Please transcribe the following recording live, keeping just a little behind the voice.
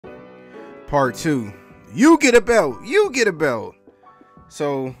Part 2. You get a belt. You get a belt.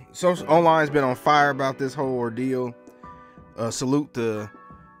 So online's been on fire about this whole ordeal. Salute to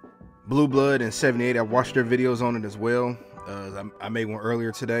Blue Blood and 78. I watched their videos on it as well. I made one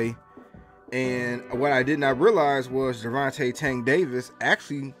earlier today. And what I did not realize was Gervonta Tank Davis,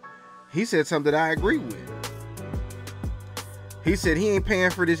 actually, he said something that I agree with. He said he ain't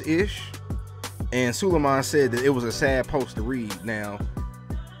paying for this ish. And Suleiman said that it was a sad post to read. Now,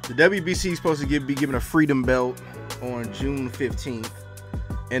 the WBC is supposed to be given a freedom belt on June 15th.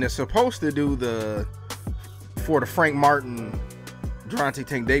 And it's supposed to do for the Frank Martin Gervonta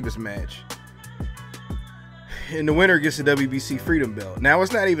Tank Davis match. And the winner gets the WBC freedom belt. Now,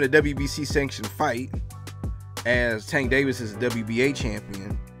 it's not even a WBC sanctioned fight, as Tank Davis is a WBA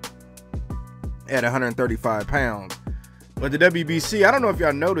champion at 135 pounds. But the WBC, I don't know if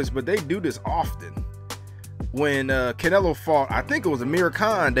y'all noticed, but they do this often. When Canelo fought, I think it was Amir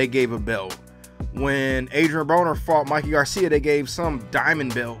Khan, they gave a belt. When Adrian Broner fought Mikey Garcia, they gave some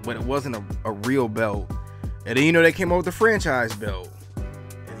diamond belt, but it wasn't a real belt. And then, they came up with the franchise belt,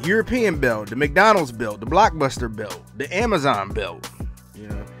 the European belt, the McDonald's belt, the Blockbuster belt, the Amazon belt.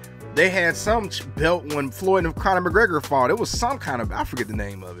 They had some belt when Floyd and Conor McGregor fought. It was some kind of, I forget the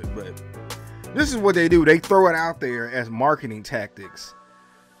name of it, but this is what they do. They throw it out there as marketing tactics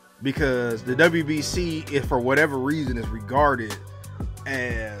because the WBC, if for whatever reason, is regarded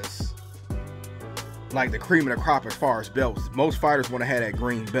as like the cream of the crop as far as belts. Most fighters want to have that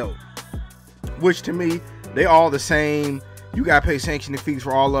green belt, which to me, they all the same. You got to pay sanctioning fees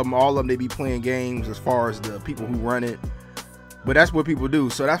for all of them. All of them, they be playing games as far as the people who run it. But that's what people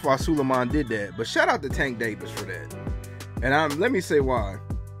do. So that's why Suleiman did that. But shout out to Tank Davis for that. And let me say why.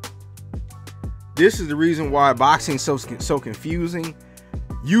 This is the reason why boxing is so confusing.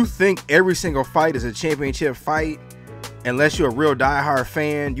 You think every single fight is a championship fight unless you're a real diehard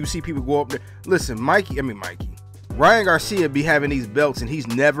fan. You see people go up there. Listen, Mikey. Ryan Garcia be having these belts and he's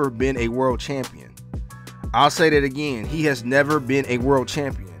never been a world champion. I'll say that again. He has never been a world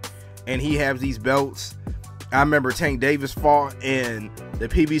champion. And he has these belts. I remember Tank Davis fought and the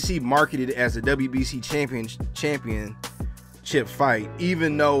PBC marketed it as a WBC championship fight,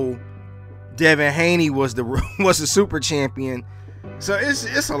 even though Devin Haney was the super champion. So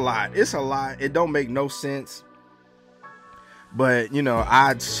it's a lot. It's a lot. It don't make no sense. But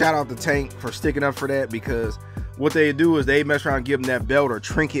I shout out to Tank for sticking up for that, because what they do is they mess around and give them that belt or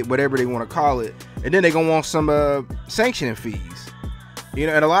trinket, whatever they want to call it, and then they gonna want some sanctioning fees.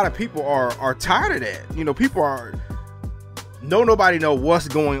 And a lot of people are tired of that. People nobody know what's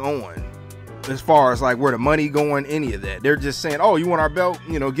going on as far as like where the money going, any of that. They're just saying, oh, you want our belt?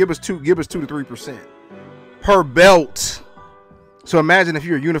 Give us 2 to 3% per belt. So imagine if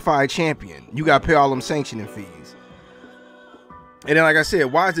you're a unified champion, you got to pay all them sanctioning fees. And then, like I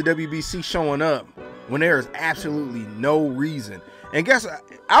said, why is the WBC showing up when there is absolutely no reason? And guess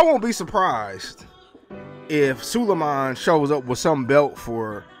I won't be surprised if Suleiman shows up with some belt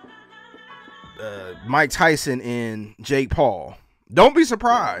for Mike Tyson and Jake Paul. Don't be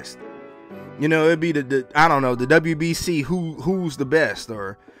surprised. It'd be I don't know, the WBC who's the best,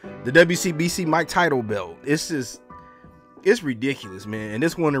 or the WCBC Mike title belt. It's ridiculous, man. And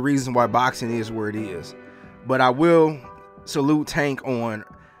this is one of the reasons why boxing is where it is. But I will salute Tank on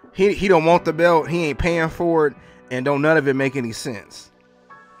he don't want the belt, he ain't paying for it, and don't none of it make any sense.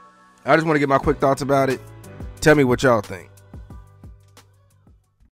 I just want to get my quick thoughts about it. Tell me what y'all think.